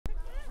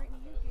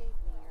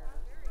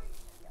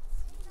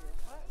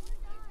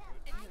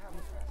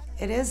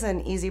It is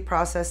an easy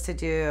process to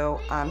do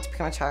to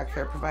become a child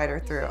care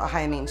provider through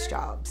Ohio Means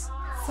Jobs.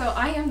 So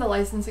I am the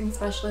licensing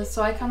specialist,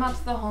 so I come out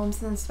to the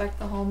homes and inspect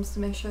the homes to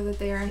make sure that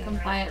they are in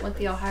compliant with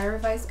the Ohio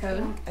Revised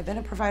Code. I've been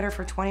a provider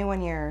for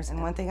 21 years,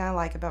 and one thing I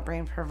like about being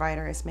a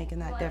provider is making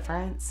that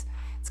difference.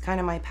 It's kind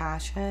of my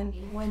passion.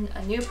 When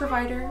a new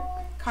provider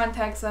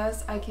contacts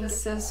us, I can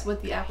assist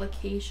with the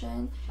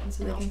application, and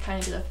so they can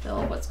kind of get a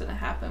feel of what's going to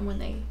happen when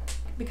they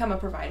become a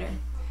provider.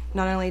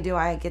 Not only do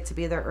I get to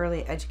be their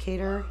early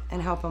educator and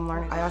help them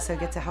learn, I also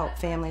get to help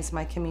families in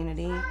my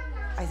community.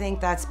 I think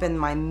that's been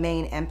my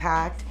main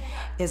impact,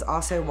 is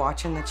also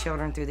watching the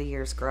children through the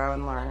years grow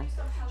and learn.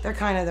 They're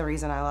kind of the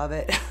reason I love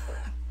it.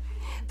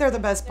 They're the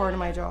best part of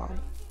my job.